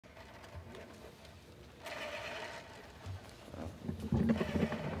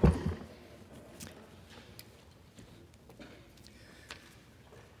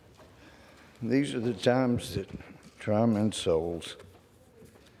These are the times that try men's souls.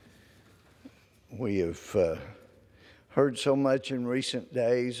 We have heard so much in recent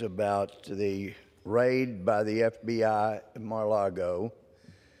days about the raid by the FBI in Mar-a-Lago.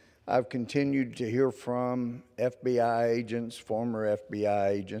 I've continued to hear from FBI agents, former FBI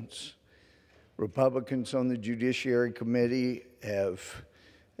agents. Republicans on the Judiciary Committee have,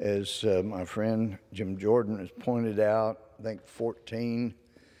 as my friend Jim Jordan has pointed out, I think 14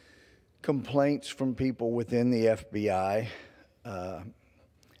 complaints from people within the FBI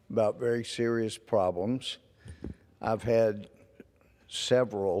about very serious problems. I've had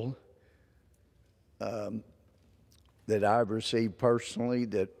several that I've received personally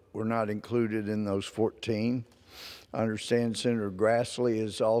that were not included in those 14. I understand Senator Grassley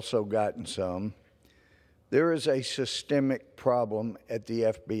has also gotten some. There is a systemic problem at the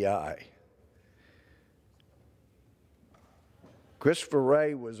FBI. Christopher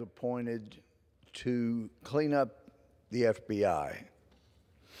Wray was appointed to clean up the FBI.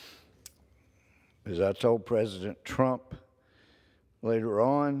 As I told President Trump later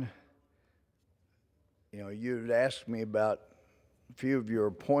on, you had asked me about a few of your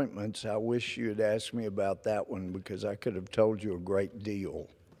appointments. I wish you had asked me about that one because I could have told you a great deal.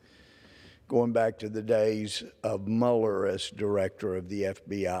 Going back to the days of Mueller as director of the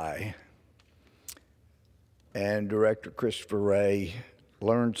FBI. And Director Christopher Wray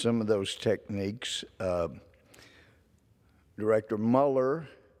learned some of those techniques. Director Mueller,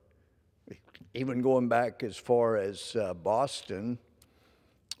 even going back as far as Boston,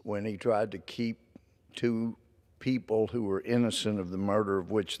 when he tried to keep two people who were innocent of the murder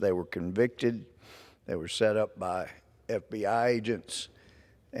of which they were convicted. They were set up by FBI agents,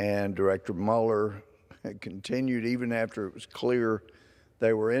 and Director Mueller continued, even after it was clear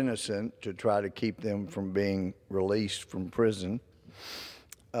they were innocent, to try to keep them from being released from prison.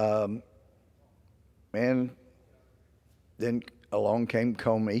 And then along came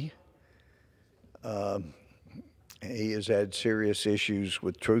Comey. He has had serious issues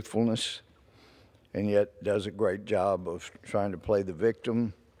with truthfulness and yet does a great job of trying to play the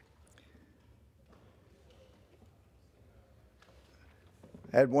victim.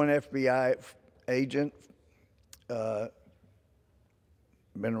 Had one FBI agent,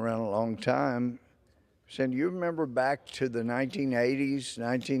 been around a long time, said, you remember back to the 1980s,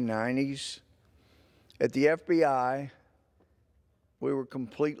 1990s? At the FBI, we were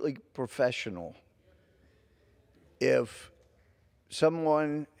completely professional. If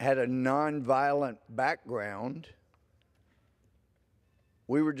someone had a nonviolent background,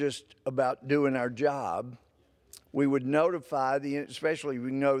 we were just about doing our job. We would notify especially if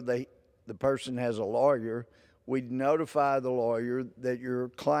we know the person has a lawyer, we'd notify the lawyer that your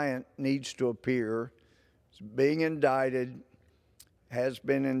client needs to appear, is being indicted, has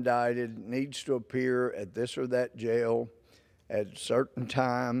been indicted, needs to appear at this or that jail at a certain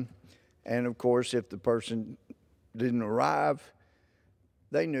time. And of course, if the person didn't arrive,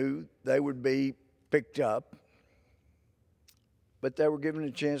 they knew they would be picked up, but they were given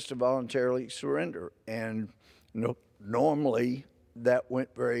a chance to voluntarily surrender. And normally that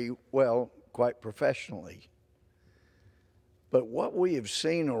went very well, quite professionally. But what we have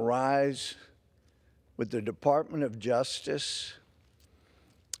seen arise with the Department of Justice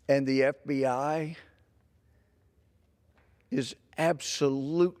and the FBI is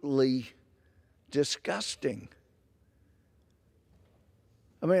absolutely disgusting.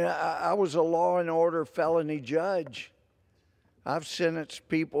 I mean, I was a law and order felony judge. I've sentenced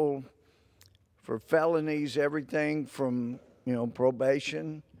people for felonies, everything from,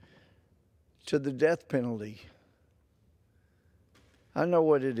 probation to the death penalty. I know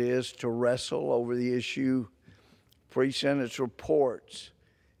what it is to wrestle over the issue, pre-sentence reports,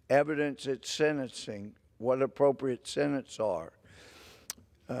 evidence at sentencing, what appropriate sentence are.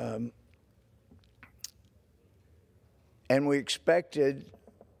 And we expected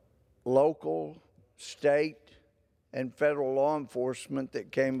local, state, and federal law enforcement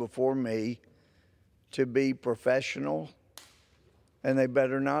that came before me to be professional, and they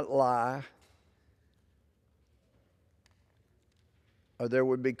better not lie, or there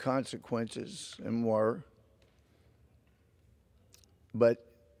would be consequences, and were. But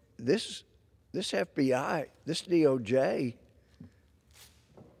this FBI, this DOJ,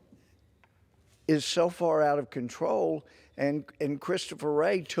 is so far out of control, and Christopher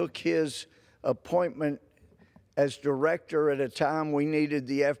Wray took his appointment as director at a time we needed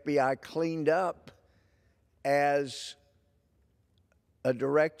the FBI cleaned up as a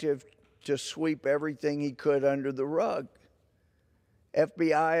directive to sweep everything he could under the rug.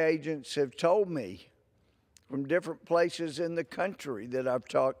 FBI agents have told me from different places in the country that I've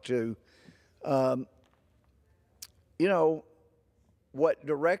talked to You know, what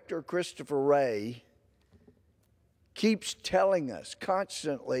Director Christopher Wray keeps telling us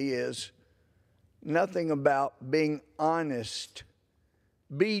constantly is nothing about being honest.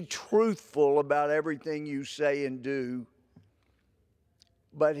 Be truthful about everything you say and do.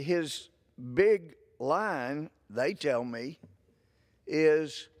 But his big line, they tell me,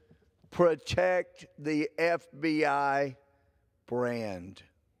 is protect the FBI brand.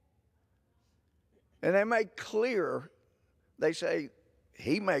 And they make clear, they say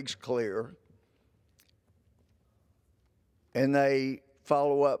he makes clear, and they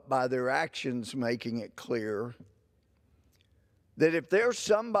follow up by their actions making it clear, that if there's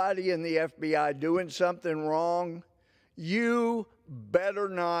somebody in the FBI doing something wrong, you better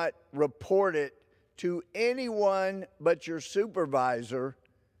not report it to anyone but your supervisor.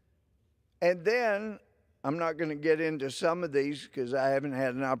 And then, I'm not going to get into some of these because I haven't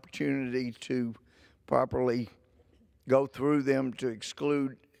had an opportunity to properly go through them to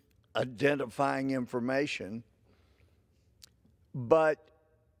exclude identifying information. But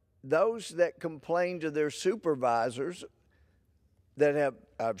those that complain to their supervisors that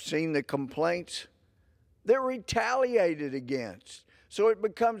I've seen the complaints, they're retaliated against. So it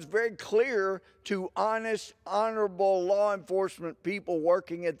becomes very clear to honest, honorable law enforcement people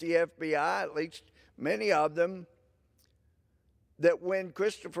working at the FBI, at least many of them, that when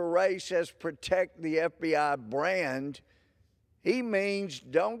Christopher Wray says protect the FBI brand, he means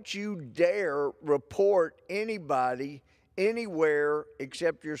don't you dare report anybody anywhere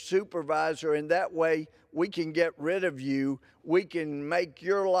except your supervisor, and that way we can get rid of you. We can make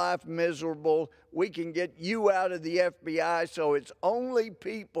your life miserable. We can get you out of the FBI. So it's only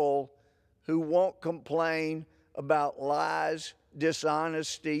people who won't complain about lies,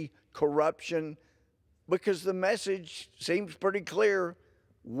 dishonesty, corruption, because the message seems pretty clear.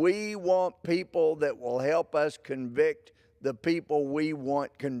 We want people that will help us convict the people we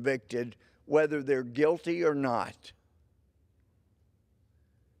want convicted, whether they're guilty or not.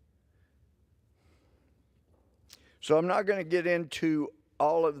 So I'm not going to get into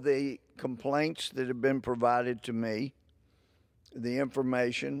all of the complaints that have been provided to me, the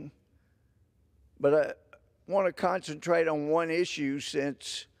information, but I want to concentrate on one issue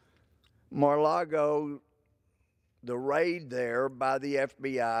since Mar-a-Lago, the raid there by the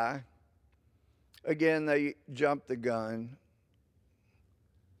FBI, again, they jumped the gun.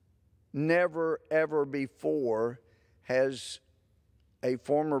 Never, ever before has a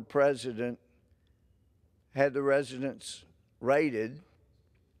former president had the residence raided.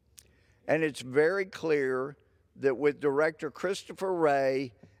 And it's very clear that with Director Christopher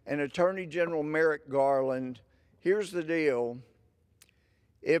Wray and Attorney General Merrick Garland, here's the deal.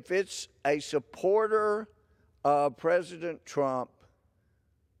 If it's a supporter of President Trump,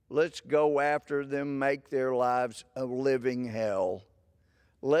 let's go after them, make their lives a living hell.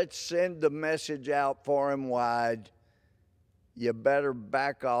 Let's send the message out far and wide. You better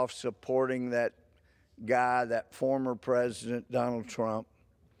back off supporting that guy, that former president, Donald Trump,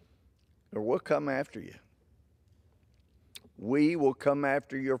 or we'll come after you. We will come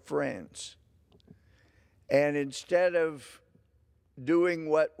after your friends. And instead of doing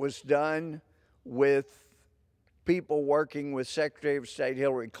what was done with people working with Secretary of State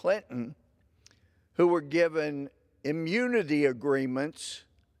Hillary Clinton, who were given immunity agreements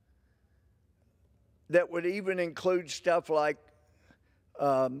that would even include stuff like,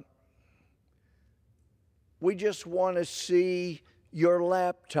 we just want to see your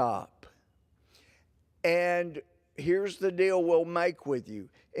laptop. And here's the deal we'll make with you.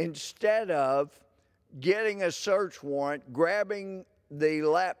 Instead of getting a search warrant, grabbing the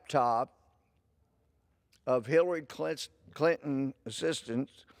laptop of Hillary Clinton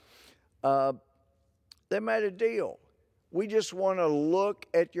assistants, they made a deal. We just want to look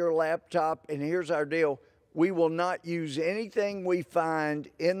at your laptop, and here's our deal. We will not use anything we find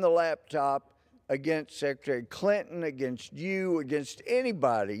in the laptop against Secretary Clinton, against you, against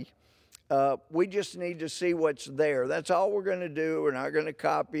anybody. We just need to see what's there. That's all we're going to do. We're not going to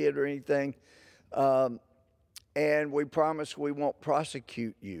copy it or anything. And we promise we won't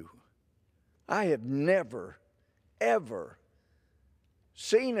prosecute you. I have never, ever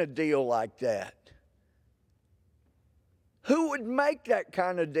seen a deal like that. Who would make that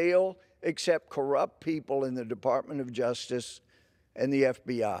kind of deal except corrupt people in the Department of Justice and the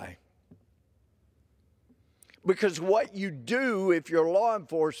FBI? Because what you do if you're law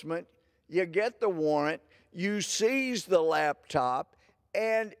enforcement, you get the warrant, you seize the laptop,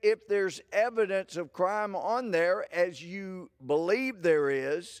 and if there's evidence of crime on there, as you believe there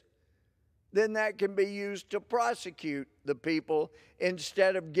is, then that can be used to prosecute the people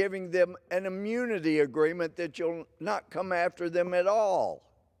instead of giving them an immunity agreement that you'll not come after them at all.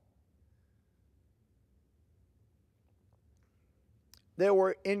 There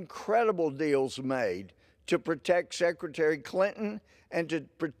were incredible deals made to protect Secretary Clinton and to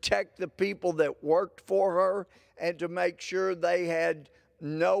protect the people that worked for her and to make sure they had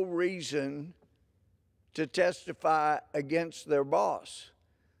no reason to testify against their boss.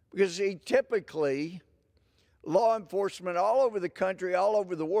 Because typically, law enforcement all over the country, all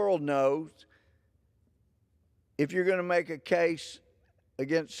over the world knows if you're going to make a case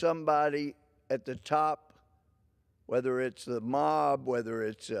against somebody at the top, whether it's the mob, whether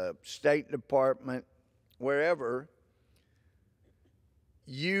it's a State Department, wherever,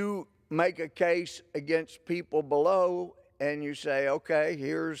 you make a case against people below and you say, okay,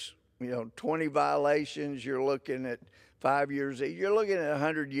 here's 20 violations, you're looking at 5 years, you're looking at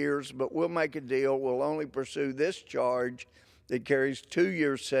 100 years, but we'll make a deal. We'll only pursue this charge that carries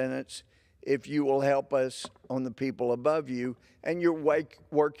 2-year sentence if you will help us on the people above you, and you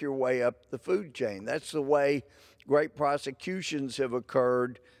work your way up the food chain. That's the way great prosecutions have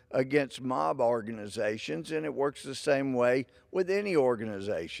occurred against mob organizations, and it works the same way with any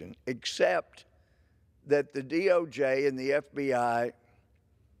organization, except that the DOJ and the FBI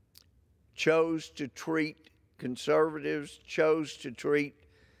chose to treat conservatives, chose to treat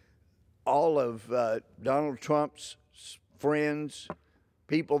all of Donald Trump's friends,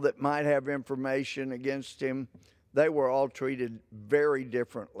 people that might have information against him. They were all treated very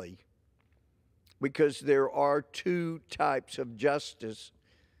differently because there are two types of justice.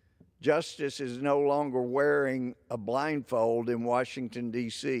 Justice is no longer wearing a blindfold in Washington,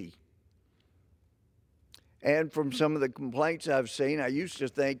 D.C. And from some of the complaints I've seen, I used to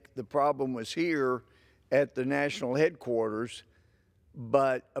think the problem was here at the national headquarters,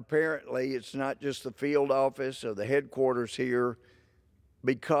 but apparently it's not just the field office or the headquarters here.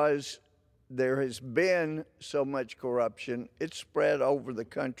 Because there has been so much corruption, it's spread over the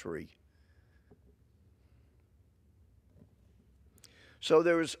country. So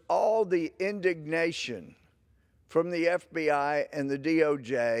there was all the indignation from the FBI and the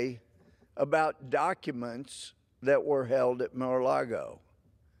DOJ about documents that were held at Mar-a-Lago.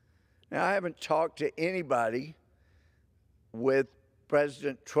 Now, I haven't talked to anybody with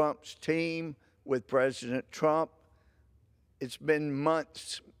President Trump's team, with President Trump. It's been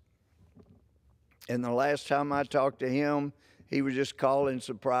months. And the last time I talked to him, he was just calling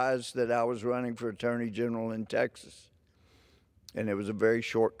surprised that I was running for Attorney General in Texas. And it was a very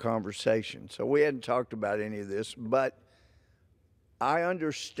short conversation. So we hadn't talked about any of this, but I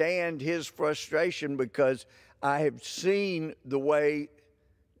understand his frustration because I have seen the way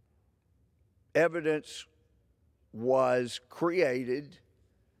evidence was created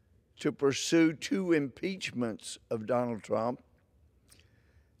to pursue 2 impeachments of Donald Trump.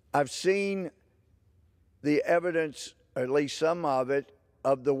 I've seen the evidence, or at least some of it,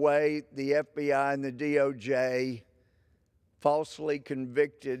 of the way the FBI and the DOJ falsely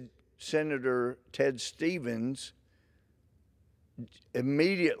convicted Senator Ted Stevens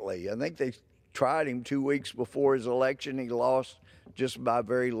immediately. I think they tried him 2 weeks before his election. He lost just by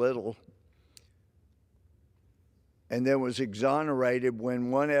very little. And then was exonerated when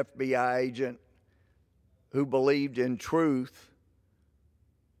one FBI agent who believed in truth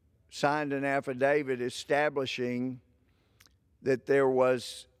signed an affidavit establishing that there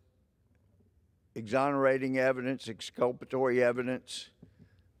was exonerating evidence, exculpatory evidence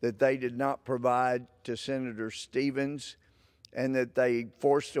that they did not provide to Senator Stevens, and that they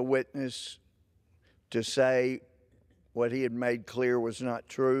forced a witness to say what he had made clear was not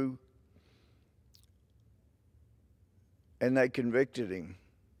true. And they convicted him.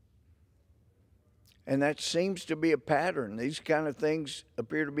 And that seems to be a pattern. These kind of things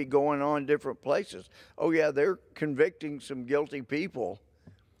appear to be going on in different places. Oh, yeah, they're convicting some guilty people,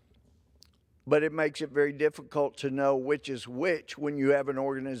 but it makes it very difficult to know which is which when you have an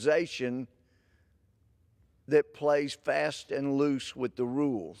organization that plays fast and loose with the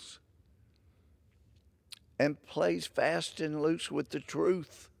rules and plays fast and loose with the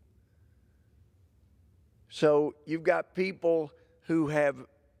truth. So you've got people who have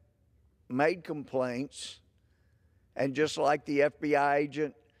made complaints, and just like the FBI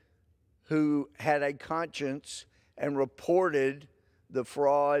agent who had a conscience and reported the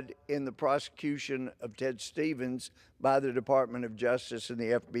fraud in the prosecution of Ted Stevens by the Department of Justice and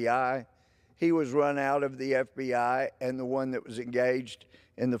the FBI, he was run out of the FBI, and the one that was engaged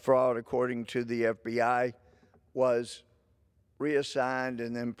in the fraud, according to the FBI, was reassigned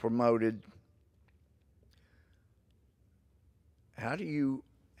and then promoted. How do you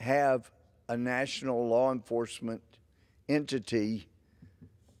have a national law enforcement entity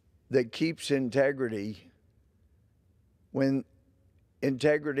that keeps integrity when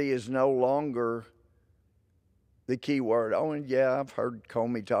integrity is no longer the key word. Oh, and yeah, I've heard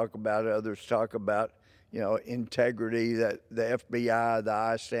Comey talk about it, others talk about, integrity, that the FBI, the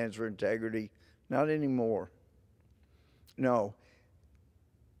I stands for integrity. Not anymore. No.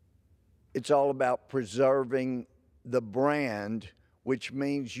 It's all about preserving the brand, which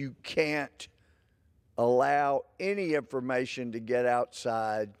means you can't allow any information to get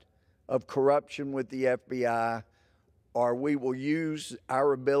outside of corruption with the FBI, or we will use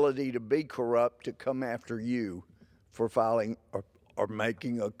our ability to be corrupt to come after you for filing or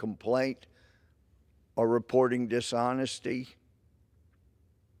making a complaint or reporting dishonesty.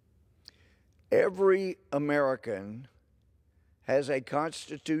 Every American has a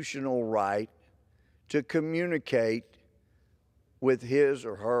constitutional right to communicate with his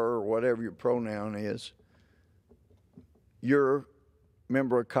or her, or whatever your pronoun is, your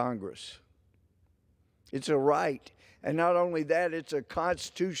member of Congress. It's a right. And not only that, it's a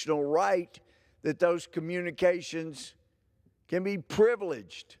constitutional right that those communications can be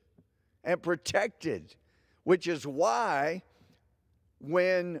privileged and protected, which is why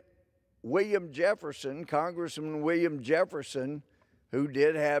when William Jefferson, Congressman William Jefferson, who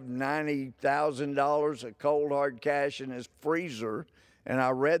did have $90,000 of cold hard cash in his freezer, and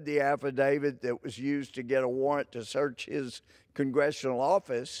I read the affidavit that was used to get a warrant to search his congressional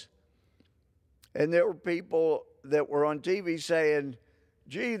office, and there were people that were on TV saying,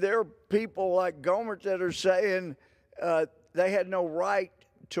 gee, there are people like Gohmert that are saying they had no right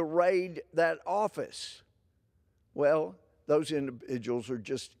to raid that office. Well, those individuals are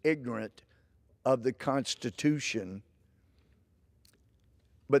just ignorant of the Constitution.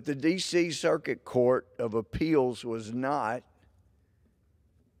 But the D.C. Circuit Court of Appeals was not,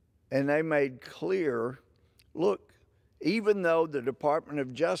 and they made clear, look, even though the Department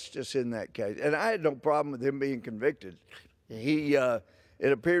of Justice in that case, and I had no problem with him being convicted, it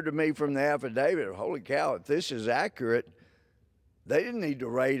appeared to me from the affidavit, holy cow, if this is accurate, they didn't need to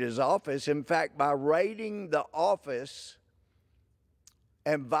raid his office. In fact, by raiding the office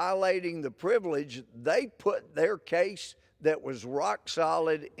and violating the privilege, they put their case that was rock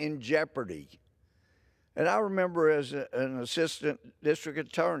solid in jeopardy. And I remember as an assistant district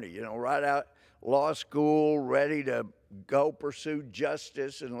attorney, right out law school, ready to go pursue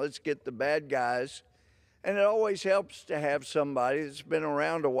justice and let's get the bad guys. And it always helps to have somebody that's been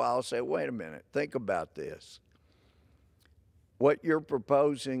around a while say, wait a minute, think about this. What you're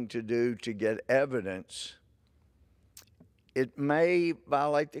proposing to do to get evidence, it may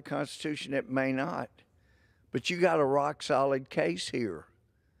violate the Constitution, it may not. But you got a rock-solid case here.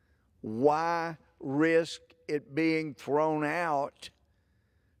 Why risk it being thrown out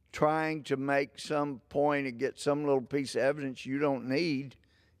trying to make some point and get some little piece of evidence you don't need?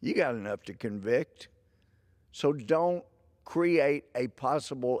 You got enough to convict. So don't create a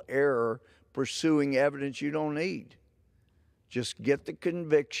possible error pursuing evidence you don't need. Just get the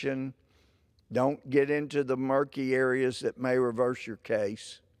conviction. Don't get into the murky areas that may reverse your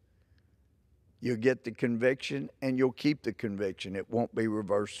case. You'll get the conviction, and you'll keep the conviction. It won't be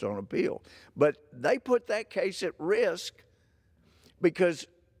reversed on appeal. But they put that case at risk because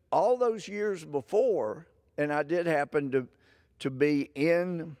all those years before, and I did happen to be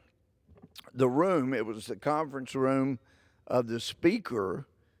in the room, it was the conference room of the Speaker,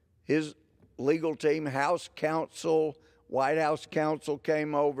 his legal team, House counsel, White House counsel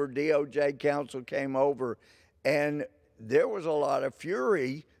came over, DOJ counsel came over, and there was a lot of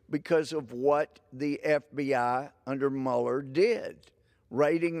fury because of what the FBI under Mueller did,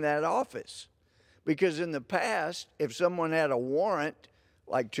 raiding that office. Because in the past, if someone had a warrant,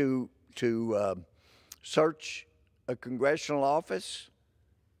 like to search a congressional office,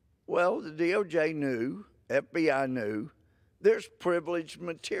 well, the DOJ knew, FBI knew, there's privileged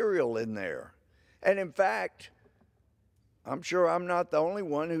material in there. And in fact, I'm sure I'm not the only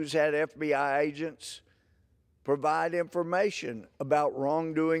one who's had FBI agents provide information about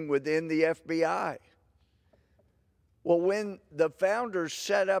wrongdoing within the FBI. Well, when the founders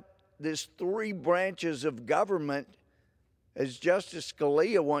set up this 3 branches of government, as Justice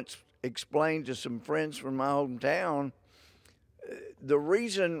Scalia once explained to some friends from my hometown, the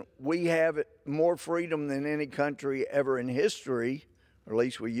reason we have more freedom than any country ever in history, or at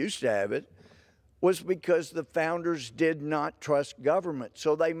least we used to have it, was because the founders did not trust government.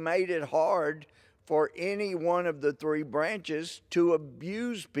 So they made it hard for any one of the 3 branches to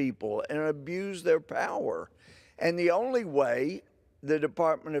abuse people and abuse their power. And the only way the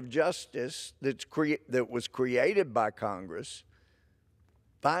Department of Justice that was created by Congress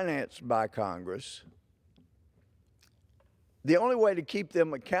financed by Congress, the only way to keep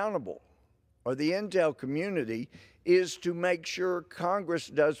them accountable, or the intel community, is to make sure Congress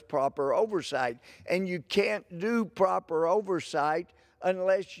does proper oversight. And you can't do proper oversight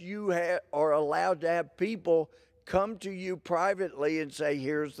unless you are allowed to have people come to you privately and say,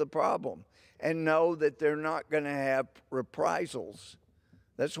 here's the problem, and know that they're not going to have reprisals.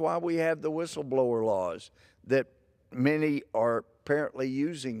 That's why we have the whistleblower laws that many are apparently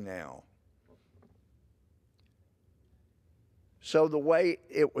using now. So the way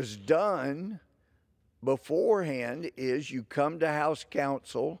it was done beforehand is you come to House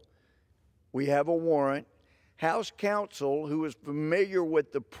Counsel, we have a warrant. House Counsel, who is familiar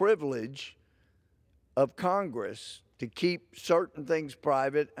with the privilege of Congress to keep certain things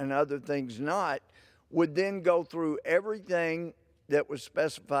private and other things not, would then go through everything that was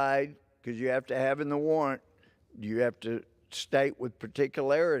specified, because you have to have in the warrant, you have to state with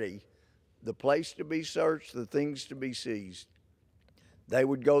particularity the place to be searched, the things to be seized. They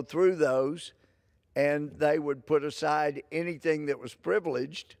would go through those, and they would put aside anything that was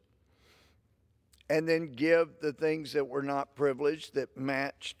privileged and then give the things that were not privileged, that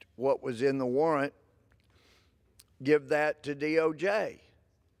matched what was in the warrant, give that to DOJ.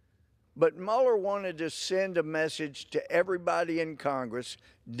 But Mueller wanted to send a message to everybody in Congress,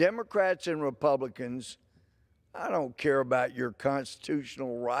 Democrats and Republicans: I don't care about your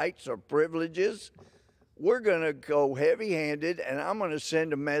constitutional rights or privileges. We're going to go heavy-handed, and I'm going to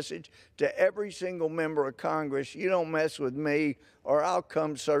send a message to every single member of Congress: you don't mess with me, or I'll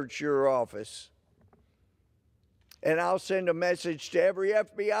come search your office. And I'll send a message to every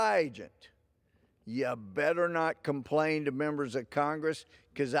FBI agent: you better not complain to members of Congress,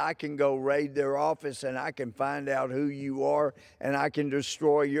 because I can go raid their office and I can find out who you are, and I can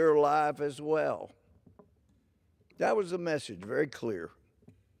destroy your life as well. That was the message, very clear.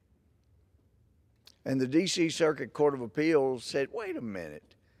 And the D.C. Circuit Court of Appeals said, wait a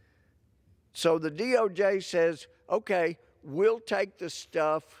minute. So the DOJ says, okay, we'll take the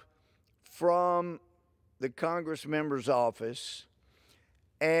stuff from the Congress member's office,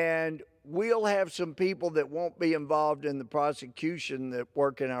 and we'll have some people that won't be involved in the prosecution that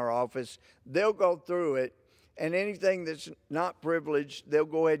work in our office. They'll go through it, and anything that's not privileged, they'll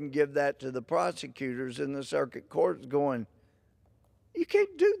go ahead and give that to the prosecutors. And the circuit court's going, you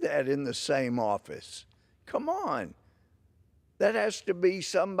can't do that in the same office. Come on. That has to be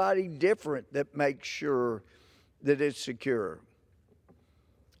somebody different that makes sure that it's secure.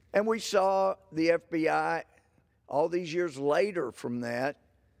 And we saw the FBI all these years later from that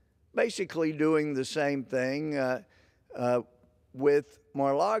basically doing the same thing. With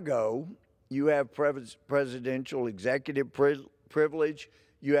Mar-a-Lago, you have presidential executive privilege.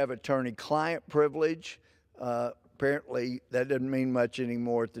 You have attorney-client privilege. Apparently, that doesn't mean much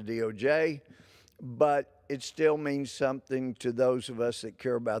anymore at the DOJ, but it still means something to those of us that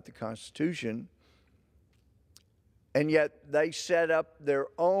care about the Constitution. And yet they set up their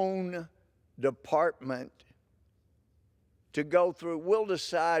own department to go through. We'll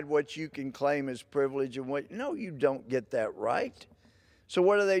decide what you can claim as privilege and what. No, you don't get that right. So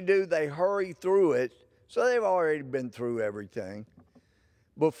what do? They hurry through it. So they've already been through everything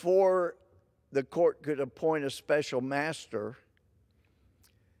before the court could appoint a special master.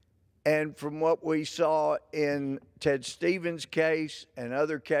 And from what we saw in Ted Stevens' case and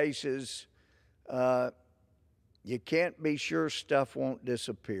other cases, you can't be sure stuff won't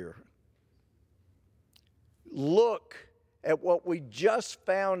disappear. Look at what we just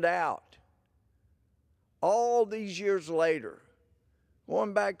found out all these years later,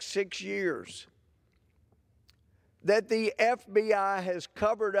 going back 6 years, that the FBI has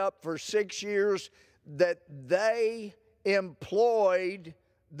covered up for 6 years, that they employed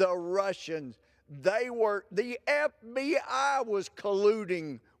the Russians. The FBI was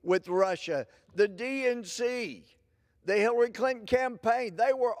colluding with Russia. The DNC, the Hillary Clinton campaign,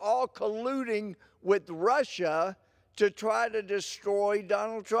 they were all colluding with Russia to try to destroy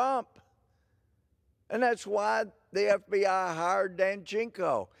Donald Trump. And that's why the FBI hired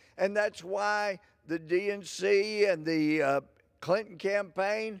Danchenko. And that's why the DNC and the Clinton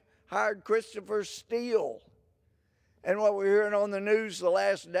campaign hired Christopher Steele. And what we're hearing on the news the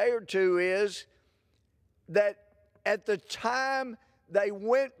last day or two is that at the time they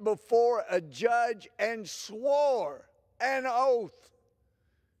went before a judge and swore an oath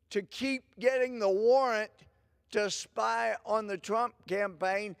to keep getting the warrant to spy on the Trump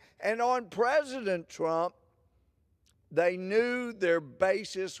campaign and on President Trump, they knew their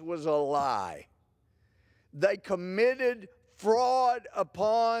basis was a lie. They committed fraud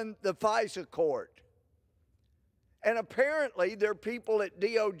upon the FISA court. And apparently there are people at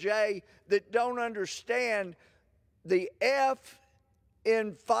DOJ that don't understand the F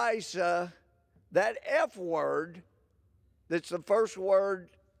in FISA, that F word, that's the first word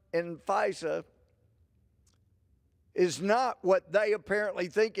in FISA, is not what they apparently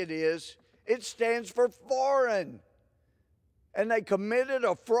think it is. It stands for foreign. And they committed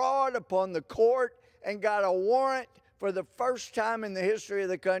a fraud upon the court and got a warrant for the first time in the history of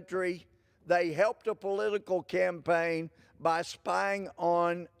the country. They helped a political campaign by spying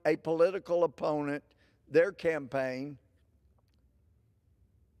on a political opponent, their campaign.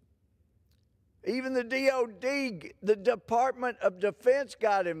 Even the DOD, the Department of Defense,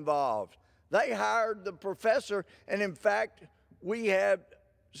 got involved. They hired the professor, and in fact, we had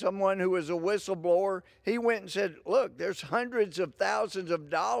someone who was a whistleblower. He went and said, look, there's hundreds of thousands of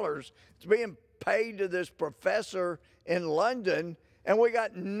dollars that's being paid to this professor in London, and we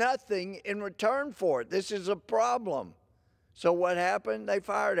got nothing in return for it. This is a problem. So what happened? They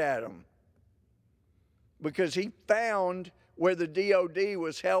fired at him because he found where the DOD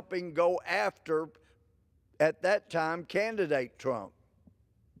was helping go after, at that time, candidate Trump.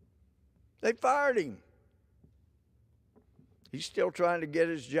 They fired him. He's still trying to get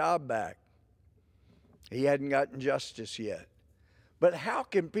his job back. He hadn't gotten justice yet. But how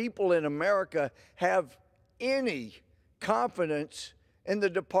can people in America have any confidence in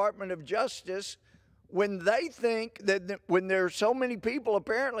the Department of Justice when they think that, when there are so many people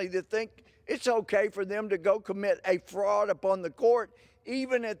apparently that think it's okay for them to go commit a fraud upon the court,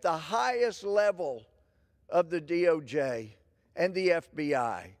 even at the highest level of the DOJ and the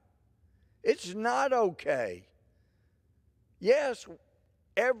FBI? It's not okay. Yes,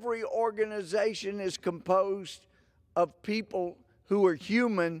 every organization is composed of people who are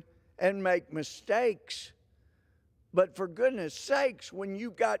human and make mistakes. But for goodness sakes, when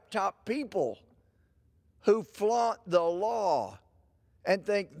you've got top people who flaunt the law and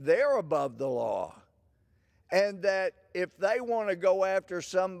think they're above the law, and that if they want to go after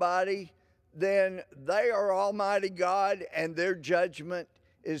somebody, then they are Almighty God and their judgment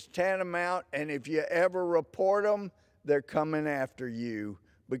is tantamount, and if you ever report them, they're coming after you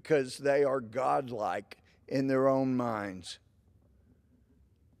because they are godlike in their own minds.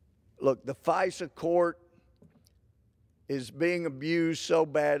 Look, the FISA court is being abused so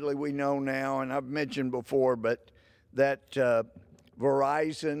badly, we know now, and I've mentioned before, but that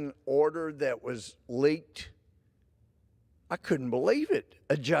Verizon order that was leaked, I couldn't believe it.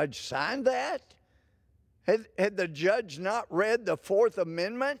 A judge signed that? Had the judge not read the Fourth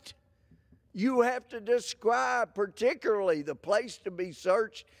Amendment? You have to describe particularly the place to be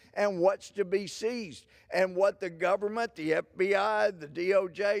searched and what's to be seized. And what the government, the FBI, the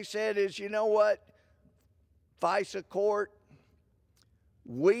DOJ said is, you know what, FISA court,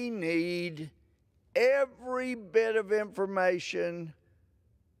 we need every bit of information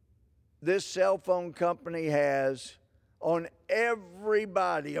this cell phone company has on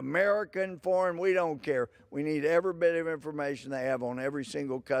everybody, American, foreign, we don't care. We need every bit of information they have on every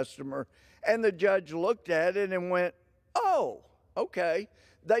single customer. And the judge looked at it and went, oh, okay.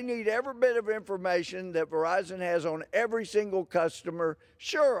 They need every bit of information that Verizon has on every single customer.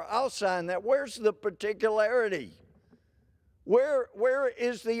 Sure, I'll sign that. Where's the particularity? Where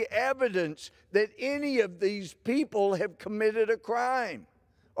is the evidence that any of these people have committed a crime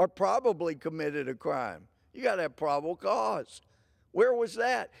or probably committed a crime? You got to have probable cause. Where was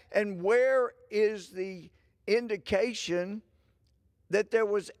that? And where is the indication that there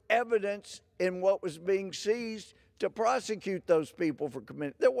was evidence in what was being seized to prosecute those people for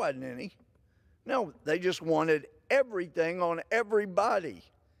committing? There wasn't any. No, they just wanted everything on everybody.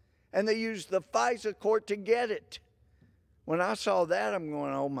 And they used the FISA court to get it. When I saw that, I'm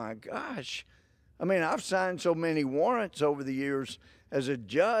going, oh my gosh. I mean, I've signed so many warrants over the years as a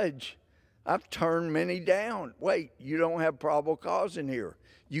judge. I've turned many down. Wait, you don't have probable cause in here.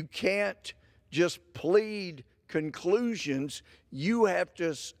 You can't just plead conclusions. You have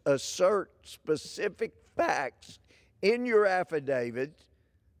to assert specific facts in your affidavit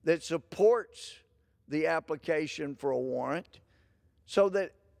that supports the application for a warrant so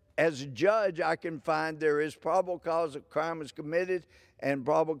that as a judge I can find there is probable cause a crime was committed and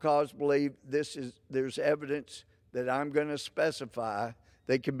probable cause to believe there's evidence that I'm going to specify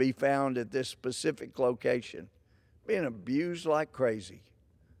that can be found at this specific location. Being abused like crazy.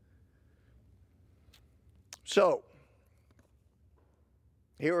 So,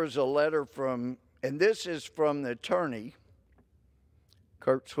 here is a letter from, and this is from the attorney,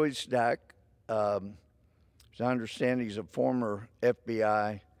 Kurt Swiesdak. As I understand, he's a former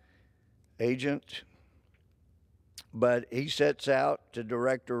FBI agent. But he sets out to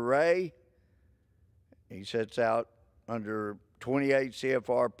Director Wray. he sets out under 28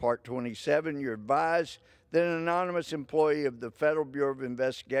 CFR Part 27, you're advised that an anonymous employee of the Federal Bureau of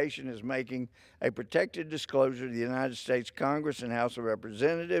Investigation is making a protected disclosure to the United States Congress and House of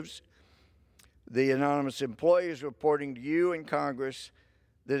Representatives. The anonymous employee is reporting to you and Congress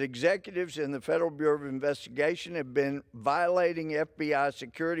that executives in the Federal Bureau of Investigation have been violating FBI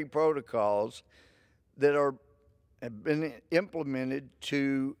security protocols that have been implemented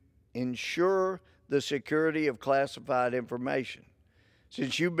to ensure the security of classified information.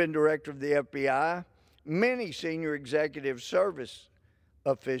 Since you've been director of the FBI, many senior executive service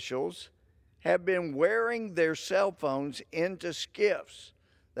officials have been wearing their cell phones into SCIFs.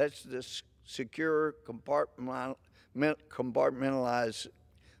 That's the secure compartmentalized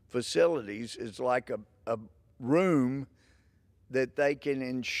facilities. It's like a room that they can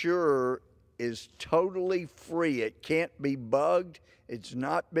ensure is totally free. It can't be bugged. It's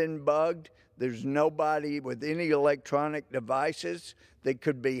not been bugged. There's nobody with any electronic devices that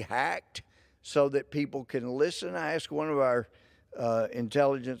could be hacked so that people can listen. I asked one of our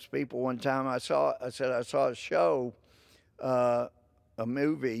intelligence people one time, I said I saw a show, a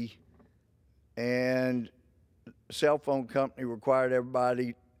movie, and a cell phone company required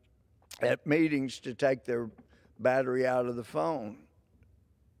everybody at meetings to take their battery out of the phone.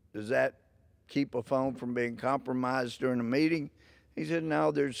 Does that keep a phone from being compromised during a meeting? He said,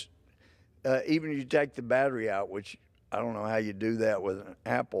 no, there's, even if you take the battery out, which I don't know how you do that with an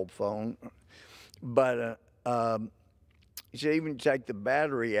Apple phone, but he said even if you take the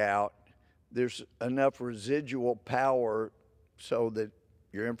battery out, there's enough residual power so that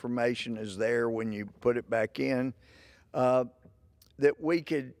your information is there when you put it back in, that we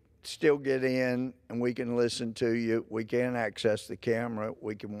could still get in and we can listen to you. We can access the camera.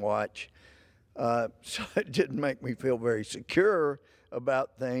 We can watch. So it didn't make me feel very secure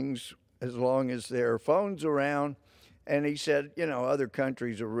about things as long as there are phones around. And he said, you know, other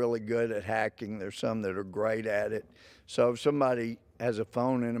countries are really good at hacking. There's some that are great at it. So if somebody has a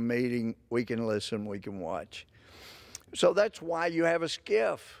phone in a meeting, we can listen, we can watch. So that's why you have a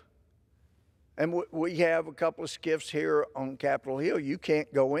SCIF. And we have a couple of SCIFs here on Capitol Hill. You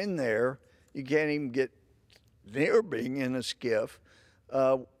can't go in there. You can't even get near being in a SCIF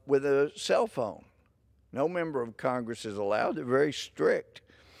with a cell phone. No member of Congress is allowed. They're very strict.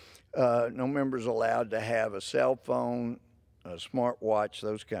 No member is allowed to have a cell phone, a smartwatch,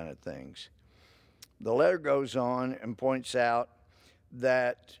 those kind of things. The letter goes on and points out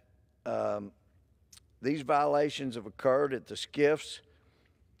that these violations have occurred at the SCIFs,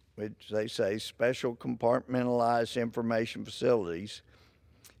 which they say special compartmentalized information facilities,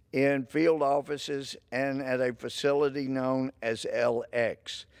 in field offices and at a facility known as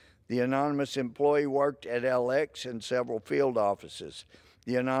LX. The anonymous employee worked at LX and several field offices.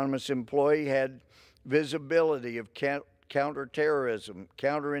 The anonymous employee had visibility of counterterrorism,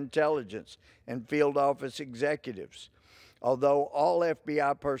 counterintelligence, and field office executives. Although all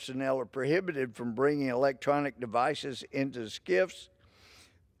FBI personnel are prohibited from bringing electronic devices into SCIFs,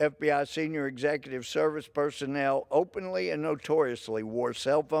 FBI senior executive service personnel openly and notoriously wore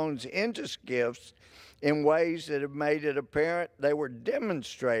cell phones into SCIFs in ways that have made it apparent they were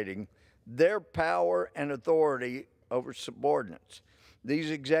demonstrating their power and authority over subordinates.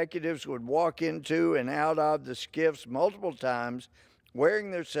 These executives would walk into and out of the SCIFs multiple times wearing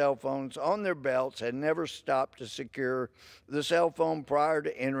their cell phones on their belts and never stopped to secure the cell phone prior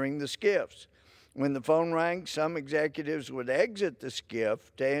to entering the SCIFs. When the phone rang, some executives would exit the SCIF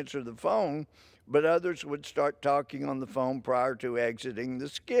to answer the phone, but others would start talking on the phone prior to exiting the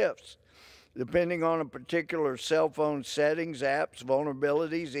SCIFs. Depending on a particular cell phone settings, apps,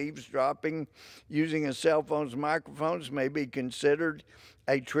 vulnerabilities, eavesdropping using a cell phone's microphones may be considered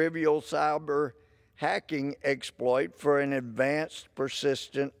a trivial cyber hacking exploit for an advanced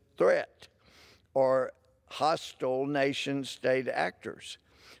persistent threat or hostile nation-state actors.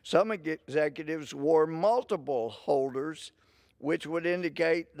 Some executives wore multiple holders, which would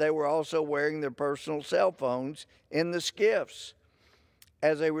indicate they were also wearing their personal cell phones in the SCIFs.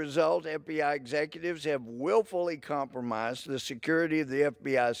 As a result, FBI executives have willfully compromised the security of the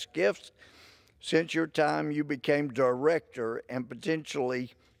FBI SCIFs since your time you became director and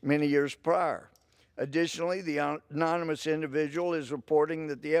potentially many years prior. Additionally, the anonymous individual is reporting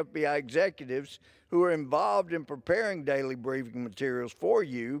that the FBI executives who are involved in preparing daily briefing materials for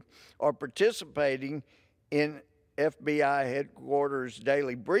you are participating in FBI headquarters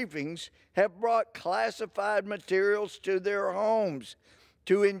daily briefings have brought classified materials to their homes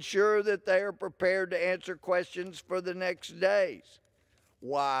to ensure that they are prepared to answer questions for the next days.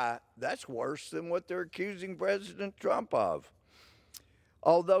 Why, that's worse than what they're accusing President Trump of.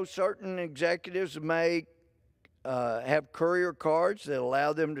 Although certain executives may have courier cards that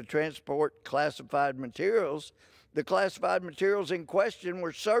allow them to transport classified materials, the classified materials in question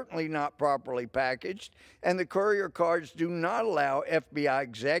were certainly not properly packaged, and the courier cards do not allow FBI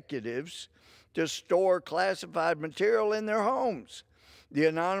executives to store classified material in their homes. The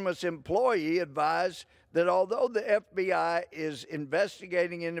anonymous employee advised that although the FBI is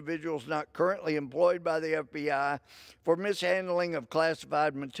investigating individuals not currently employed by the FBI for mishandling of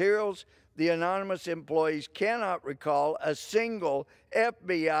classified materials, the anonymous employees cannot recall a single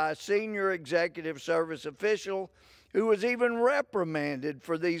FBI senior executive service official who was even reprimanded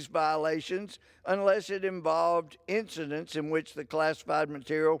for these violations unless it involved incidents in which the classified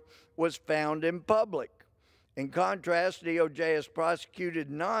material was found in public. In contrast, DOJ has prosecuted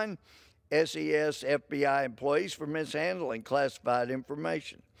non-SES FBI employees for mishandling classified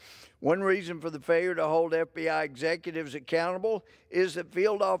information. One reason for the failure to hold FBI executives accountable is that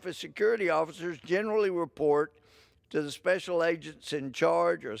field office security officers generally report to the special agents in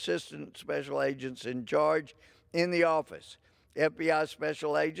charge or assistant special agents in charge in the office. FBI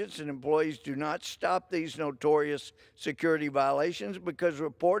special agents and employees do not stop these notorious security violations because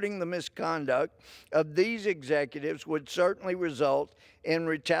reporting the misconduct of these executives would certainly result in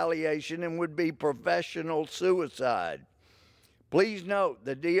retaliation and would be professional suicide. Please note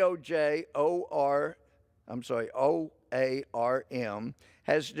the DOJ OARM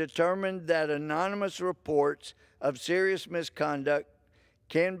has determined that anonymous reports of serious misconduct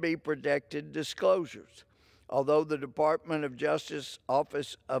can be protected disclosures. Although the Department of Justice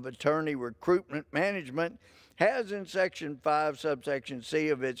Office of Attorney Recruitment Management has in Section 5, subsection C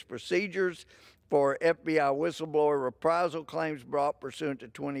of its procedures for FBI whistleblower reprisal claims brought pursuant to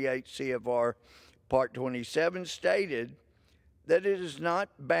 28 CFR Part 27 stated that it is not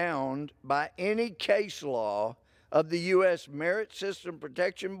bound by any case law of the U.S. Merit System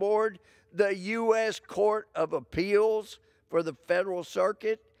Protection Board, the U.S. Court of Appeals for the Federal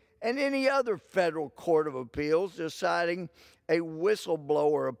Circuit, and any other federal court of appeals deciding a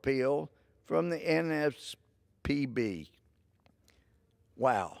whistleblower appeal from the NSPB.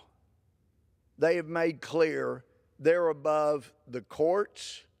 Wow. They have made clear they're above the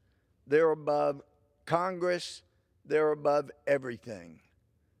courts, they're above Congress, they're above everything.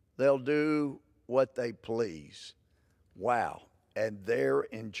 They'll do what they please. Wow. And they're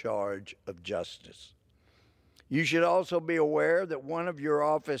in charge of justice. You should also be aware that one of your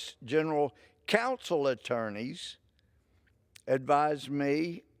office general counsel attorneys advised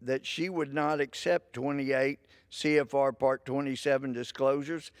me that she would not accept 28 CFR Part 27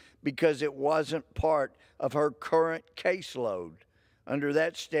 disclosures because it wasn't part of her current caseload. Under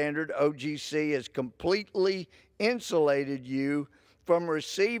that standard, OGC has completely insulated you from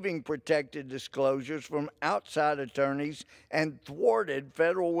receiving protected disclosures from outside attorneys and thwarted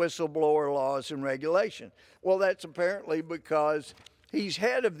federal whistleblower laws and regulation. Well, that's apparently because he's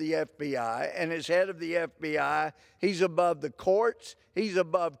head of the FBI, and as head of the FBI, he's above the courts, he's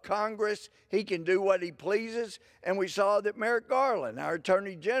above Congress, he can do what he pleases, and we saw that Merrick Garland, our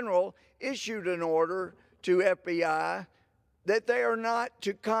Attorney General, issued an order to FBI that they are not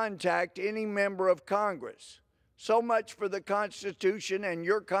to contact any member of Congress. So much for the Constitution and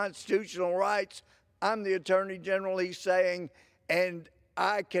your constitutional rights. I'm the Attorney General, he's saying, and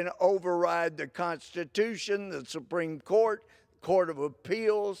I can override the Constitution, the Supreme Court, Court of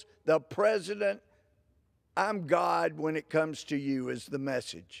Appeals, the President. I'm God when it comes to you is the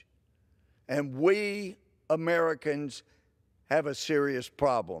message. And we Americans have a serious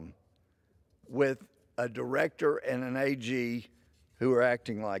problem with a director and an AG who are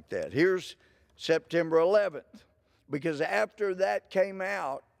acting like that. Here's September 11th. Because after that came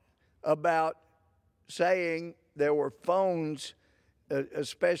out about saying there were phones,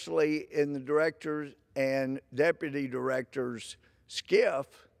 especially in the director's and deputy director's SCIF,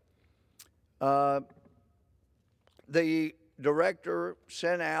 the director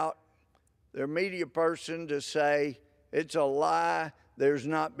sent out their media person to say it's a lie. There's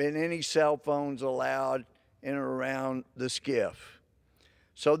not been any cell phones allowed in or around the SCIF.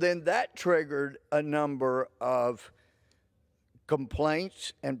 So then that triggered a number of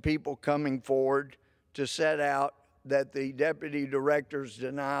complaints and people coming forward to set out that the deputy director's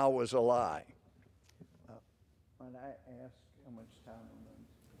denial was a lie. Might I ask how much time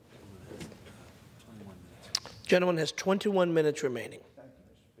remains? 21 minutes. Gentleman has 21 minutes remaining. Thank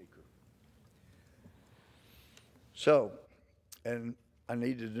you, Mr. Speaker. So, and I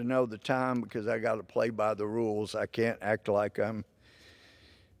needed to know the time because I got to play by the rules. I can't act like I'm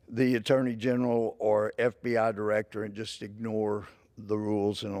the Attorney General or FBI Director and just ignore the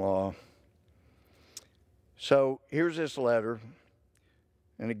rules and law. So here's this letter.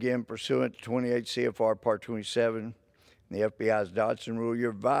 and again pursuant to 28 CFR Part 27, the FBI's Dodson Rule, you're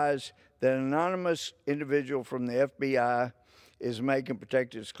advised that an anonymous individual from the FBI is making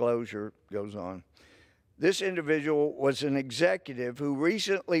protected disclosure, goes on. This individual was an executive who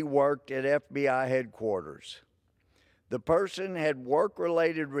recently worked at FBI headquarters. The person had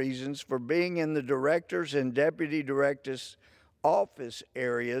work-related reasons for being in the director's and deputy director's office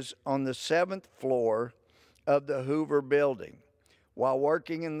areas on the 7th floor of the Hoover building. While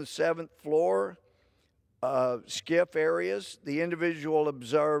working in the 7th floor SCIF areas, the individual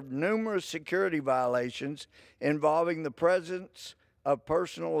observed numerous security violations involving the presence of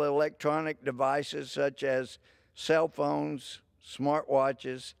personal electronic devices such as cell phones,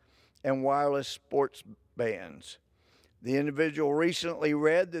 smartwatches, and wireless sports bands. The individual recently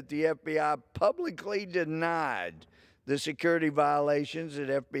read that the FBI publicly denied the security violations at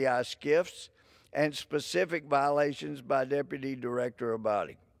FBI SCIFs and specific violations by Deputy Director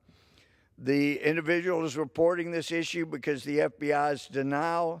Abadi. The individual is reporting this issue because the FBI's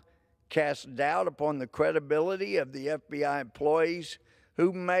denial casts doubt upon the credibility of the FBI employees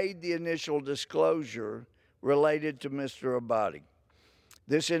who made the initial disclosure related to Mr. Abadi.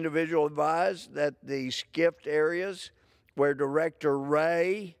 This individual advised that the SCIF areas where Director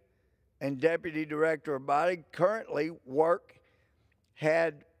Ray and Deputy Director Abadi currently work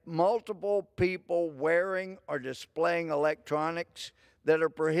had multiple people wearing or displaying electronics that are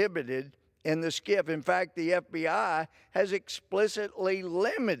prohibited in the SCIF. In fact, the FBI has explicitly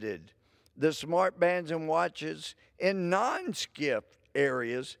limited the smart bands and watches in non-SCIF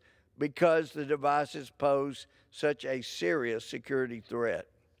areas because the devices pose such a serious security threat.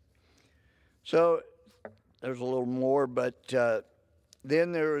 So there's a little more, but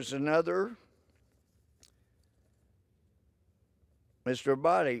then there is another. Mr.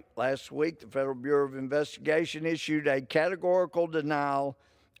 Abadi, last week the Federal Bureau of Investigation issued a categorical denial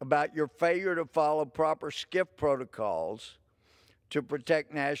about your failure to follow proper SCIF protocols to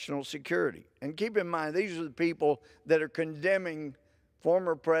protect national security. And keep in mind, these are the people that are condemning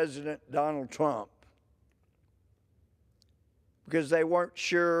former President Donald Trump because they weren't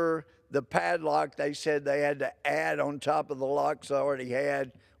sure the padlock they said they had to add on top of the locks they already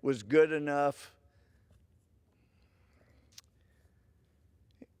had was good enough.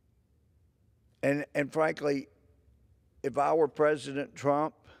 And frankly, if I were President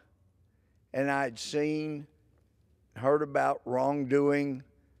Trump and I'd heard about wrongdoing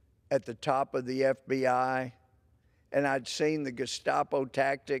at the top of the FBI, and I'd seen the Gestapo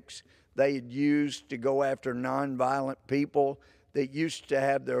tactics they had used to go after nonviolent people that used to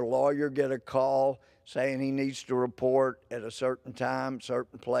have their lawyer get a call saying he needs to report at a certain time,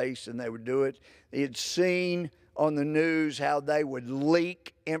 certain place, and they would do it. He had seen on the news how they would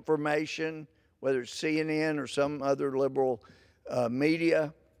leak information, whether it's CNN or some other liberal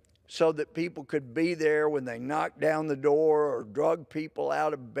media, so that people could be there when they knocked down the door or drug people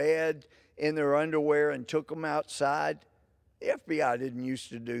out of bed in their underwear and took them outside. The FBI didn't used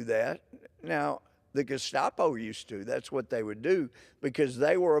to do that. Now, the Gestapo used to. That's what they would do because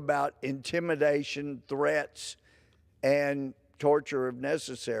they were about intimidation, threats, and torture if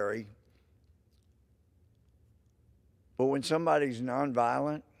necessary. But when somebody's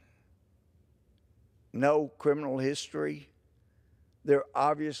nonviolent, no criminal history, they're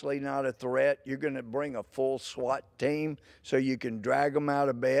obviously not a threat. You're going to bring a full SWAT team so you can drag them out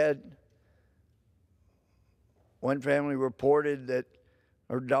of bed. One family reported that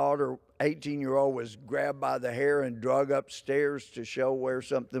her daughter, 18-year-old, was grabbed by the hair and drug upstairs to show where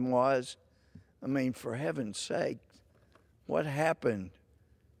something was. I mean, for heaven's sake, what happened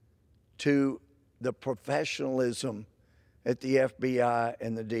to the professionalism at the FBI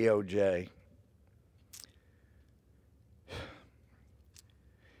and the DOJ?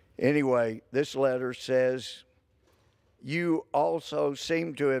 Anyway, this letter says, you also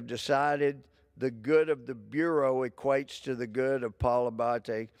seem to have decided the good of the Bureau equates to the good of Paul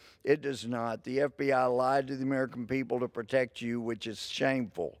Abate. It does not. The FBI lied to the American people to protect you, which is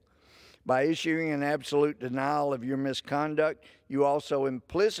shameful. By issuing an absolute denial of your misconduct, you also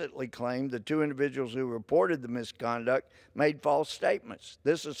implicitly claimed the two individuals who reported the misconduct made false statements.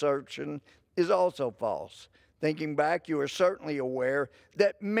 This assertion is also false. Thinking back, you are certainly aware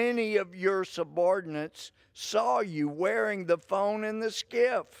that many of your subordinates saw you wearing the phone in the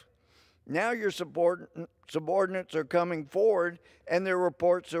SCIF. Now your subordinates are coming forward, and their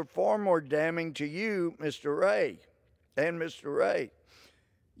reports are far more damning to you, Mr. Ray, and Mr. Ray.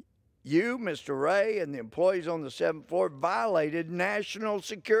 You, Mr. Ray, and the employees on the 7th floor violated national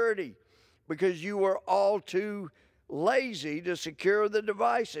security because you were all too lazy to secure the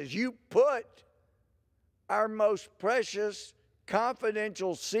devices. You put our most precious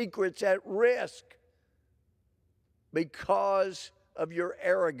confidential secrets at risk because of your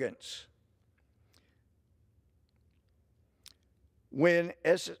arrogance. When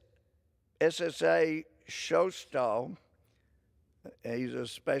SSA Shostal, he's a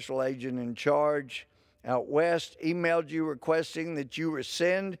special agent in charge out west, emailed you requesting that you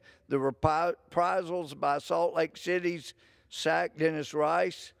rescind the reprisals by Salt Lake City's SAC Dennis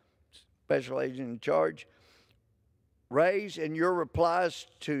Rice, special agent in charge, Ray's and your replies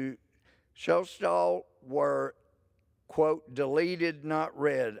to Shostal were, quote, deleted, not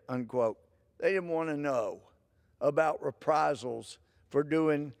read, unquote. They didn't want to know about reprisals for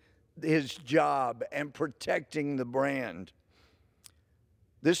doing his job and protecting the brand.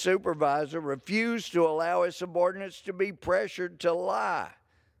 This supervisor refused to allow his subordinates to be pressured to lie.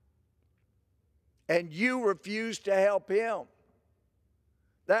 And you refused to help him.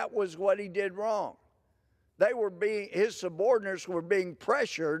 That was what he did wrong. His subordinates were being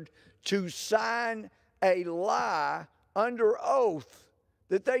pressured to sign a lie under oath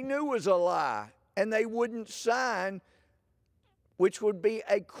that they knew was a lie, and they wouldn't sign, which would be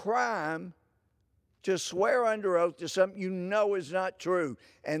a crime to swear under oath to something you know is not true.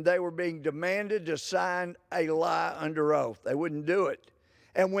 And they were being demanded to sign a lie under oath. They wouldn't do it.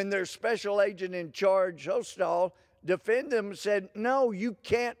 And when their special agent in charge, Hostal, defended them and said, no, you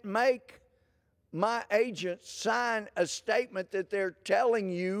can't make my agent sign a statement that they're telling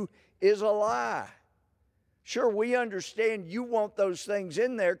you is a lie. Sure, we understand you want those things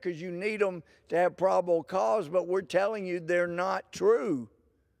in there because you need them to have probable cause, but we're telling you they're not true.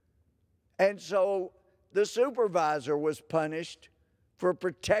 And so the supervisor was punished for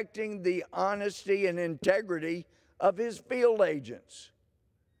protecting the honesty and integrity of his field agents.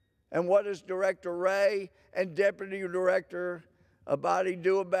 And what does Director Ray and Deputy Director Abadi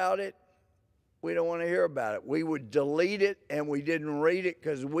do about it? We don't want to hear about it. We would delete it, and we didn't read it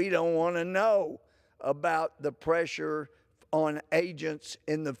because we don't want to know about the pressure on agents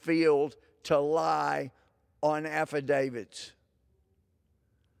in the field to lie on affidavits.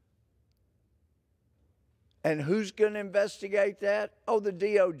 And who's going to investigate that? Oh, the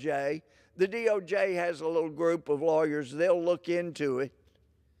DOJ. The DOJ has a little group of lawyers. They'll look into it.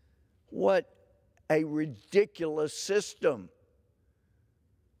 What a ridiculous system.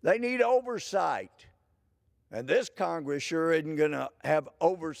 They need oversight. And this Congress sure isn't going to have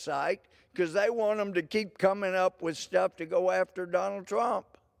oversight because they want them to keep coming up with stuff to go after Donald Trump.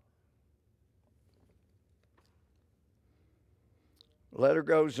 Letter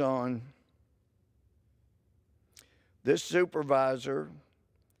goes on. This supervisor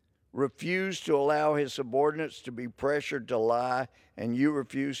refused to allow his subordinates to be pressured to lie, and you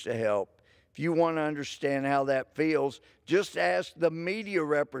refused to help. If you want to understand how that feels, just ask the media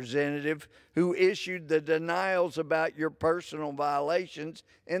representative who issued the denials about your personal violations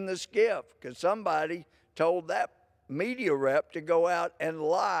in the SCIF, because somebody told that media rep to go out and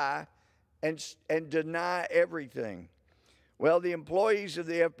lie and deny everything. Well, the employees of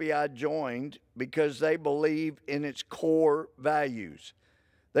the FBI joined because they believe in its core values.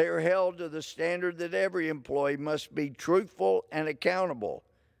 They are held to the standard that every employee must be truthful and accountable.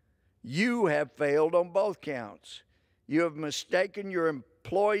 You have failed on both counts. You have mistaken your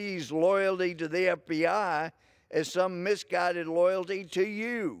employees' loyalty to the FBI as some misguided loyalty to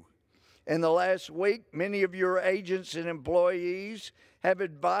you. In the last week, many of your agents and employees have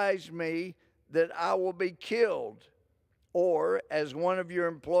advised me that I will be killed. Or, as one of your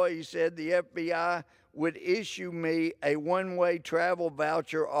employees said, the FBI would issue me a one-way travel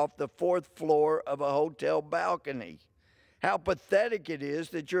voucher off the 4th floor of a hotel balcony. How pathetic it is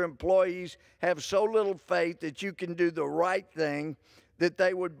that your employees have so little faith that you can do the right thing that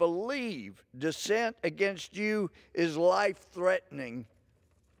they would believe dissent against you is life-threatening,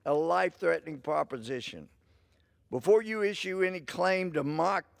 a life-threatening proposition. Before you issue any claim to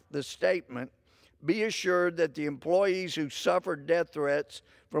mock the statement, be assured that the employees who suffered death threats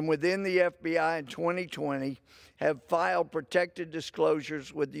from within the FBI in 2020 have filed protected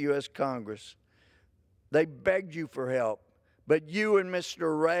disclosures with the U.S. Congress. They begged you for help, but you and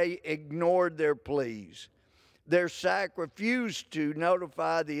Mr. Ray ignored their pleas. Their SAC refused to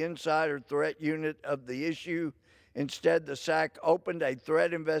notify the Insider Threat Unit of the issue. Instead, the SAC opened a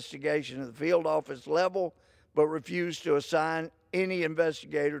threat investigation at the field office level, but refused to assign any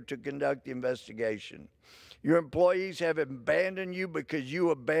investigator to conduct the investigation. Your employees have abandoned you because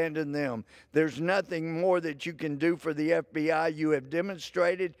you abandoned them. There's nothing more that you can do for the FBI. You have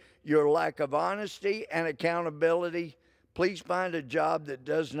demonstrated your lack of honesty and accountability. Please find a job that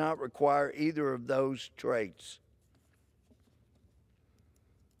does not require either of those traits.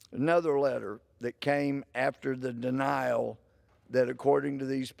 Another letter that came after the denial that, according to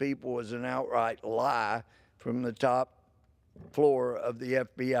these people, was an outright lie from the top floor of the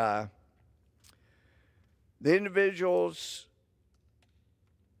FBI. The individuals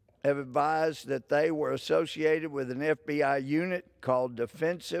have advised that they were associated with an FBI unit called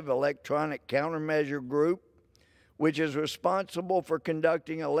Defensive Electronic Countermeasure Group, which is responsible for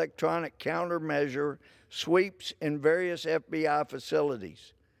conducting electronic countermeasure sweeps in various FBI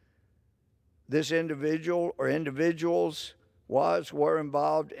facilities. This individual or individuals were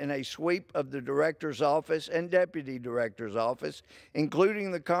involved in a sweep of the director's office and deputy director's office,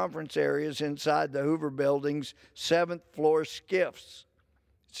 including the conference areas inside the Hoover Building's 7th floor SCIFs.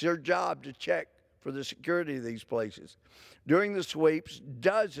 It's your job to check for the security of these places. During the sweeps,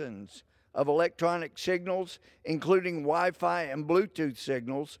 dozens of electronic signals, including Wi-Fi and Bluetooth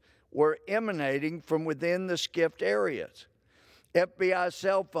signals, were emanating from within the SCIF areas. FBI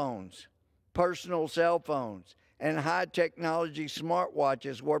cell phones, personal cell phones, and high-technology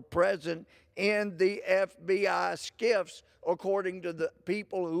smartwatches were present in the FBI SCIFs, according to the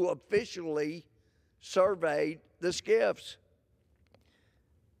people who officially surveyed the SCIFs.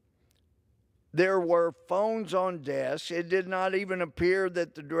 There were phones on desks. It did not even appear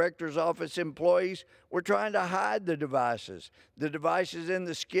that the director's office employees were trying to hide the devices. The devices in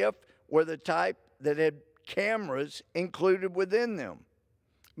the SCIF were the type that had cameras included within them,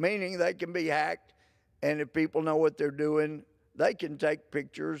 meaning they can be hacked, and if people know what they're doing, they can take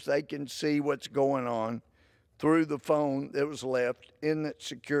pictures, they can see what's going on through the phone that was left in that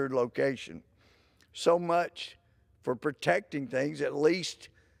secured location. So much for protecting things. At least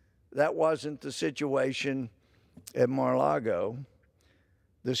that wasn't the situation at Mar-a-Lago.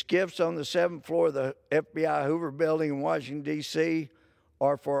 The SCIFs on the 7th floor of the FBI Hoover Building in Washington, D.C.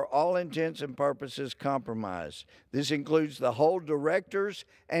 are for all intents and purposes compromised. This includes the whole director's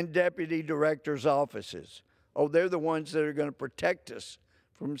and deputy director's offices. Oh, they're the ones that are going to protect us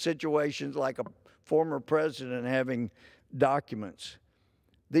from situations like a former president having documents.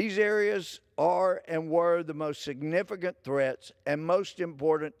 These areas are and were the most significant threats, and most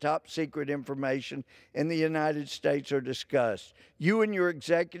important top secret information in the United States are discussed. You and your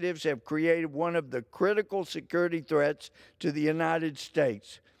executives have created one of the critical security threats to the United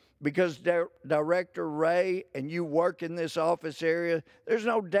States. Because Director Wray and you work in this office area, there's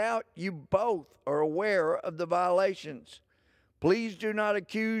no doubt you both are aware of the violations. Please do not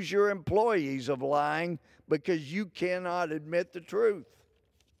accuse your employees of lying because you cannot admit the truth.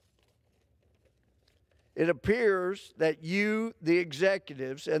 It appears that you, the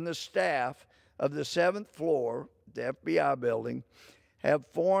executives, and the staff of the 7th floor, the FBI building, have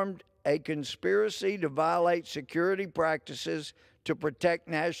formed a conspiracy to violate security practices to protect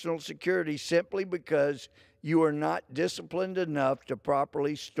national security simply because you are not disciplined enough to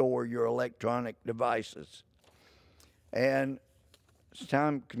properly store your electronic devices. And as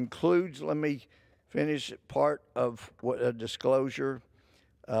time concludes, let me finish part of what a disclosure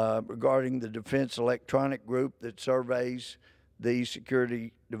regarding the Defense Electronic Group that surveys these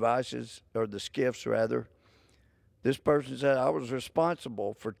security devices, or the SCIFs rather. This person said, I was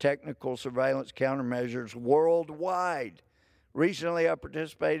responsible for technical surveillance countermeasures worldwide. Recently, I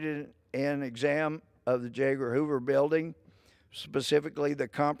participated in an exam of the J. Edgar Hoover building, specifically the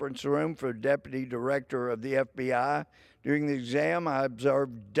conference room for Deputy Director of the FBI. During the exam, I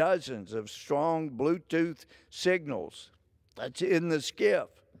observed dozens of strong Bluetooth signals. That's in the SCIF.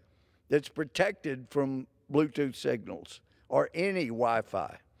 That's protected from Bluetooth signals or any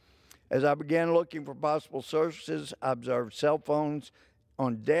Wi-Fi. As I began looking for possible sources, I observed cell phones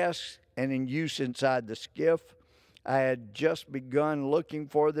on desks and in use inside the SCIF. I had just begun looking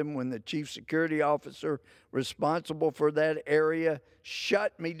for them when the chief security officer responsible for that area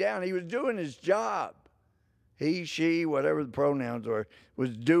shut me down. He was doing his job. He, she, whatever the pronouns were,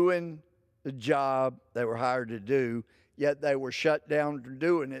 was doing the job they were hired to do, yet they were shut down from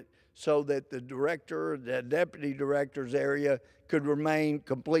doing it so that the director, the deputy director's area could remain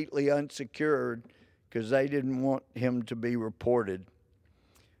completely unsecured because they didn't want him to be reported.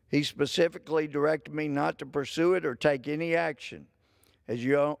 He specifically directed me not to pursue it or take any action. As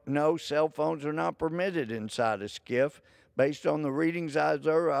you know, cell phones are not permitted inside a SCIF. Based on the readings I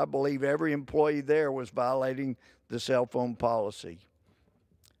observed, I believe every employee there was violating the cell phone policy.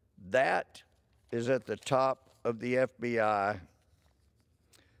 That is at the top of the FBI.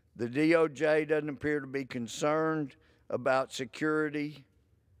 The DOJ doesn't appear to be concerned about security.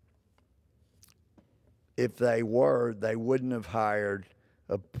 If they were, they wouldn't have hired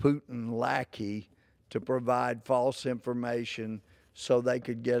a Putin lackey to provide false information so they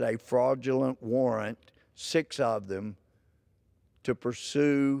could get a fraudulent warrant, 6 of them, to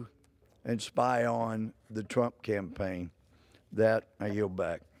pursue and spy on the Trump campaign. That I yield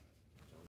back.